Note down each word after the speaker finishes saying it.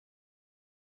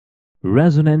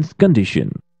resonance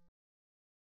condition.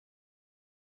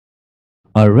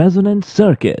 A resonance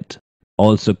circuit,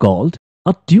 also called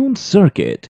a tuned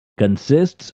circuit,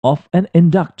 consists of an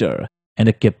inductor and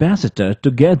a capacitor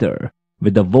together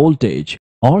with a voltage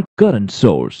or current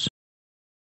source.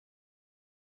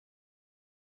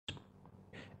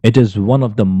 It is one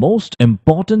of the most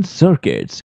important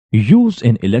circuits used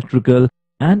in electrical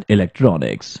and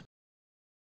electronics.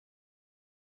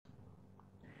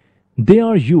 They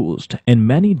are used in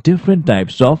many different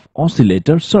types of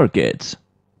oscillator circuits.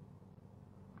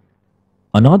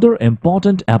 Another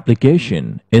important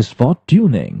application is for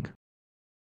tuning.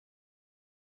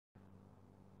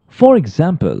 For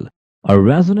example, a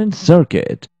resonance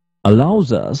circuit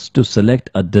allows us to select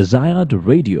a desired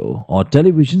radio or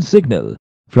television signal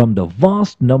from the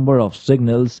vast number of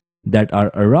signals that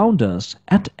are around us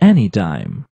at any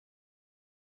time.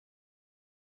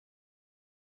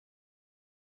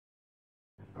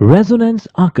 Resonance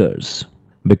occurs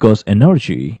because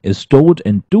energy is stored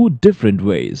in two different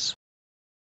ways.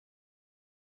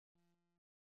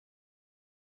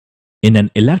 In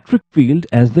an electric field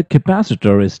as the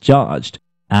capacitor is charged,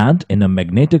 and in a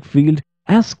magnetic field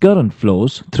as current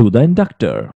flows through the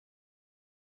inductor.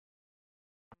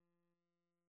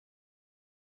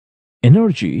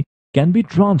 Energy can be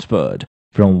transferred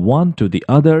from one to the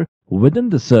other within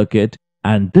the circuit,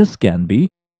 and this can be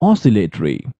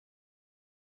oscillatory.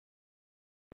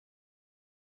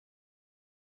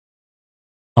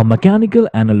 A mechanical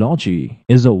analogy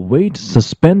is a weight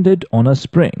suspended on a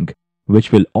spring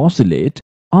which will oscillate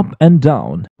up and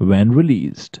down when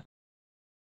released.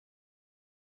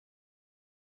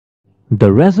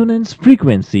 The resonance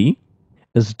frequency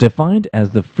is defined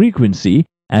as the frequency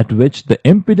at which the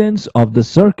impedance of the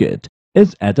circuit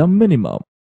is at a minimum.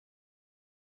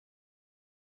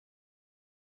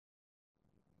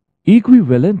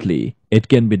 Equivalently, it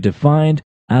can be defined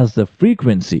as the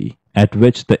frequency at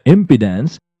which the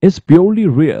impedance is purely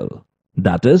real,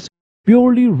 that is,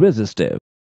 purely resistive.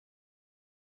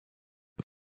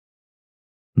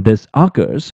 This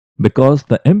occurs because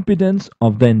the impedance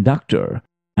of the inductor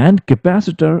and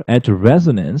capacitor at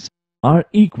resonance are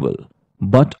equal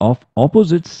but of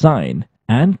opposite sign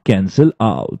and cancel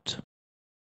out.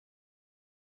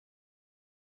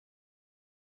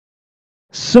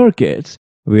 Circuits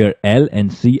where L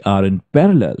and C are in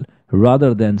parallel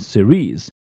rather than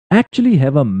series actually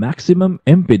have a maximum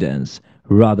impedance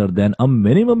rather than a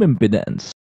minimum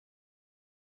impedance.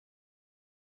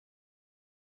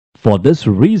 For this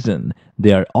reason,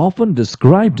 they are often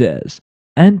described as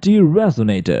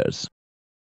anti-resonators.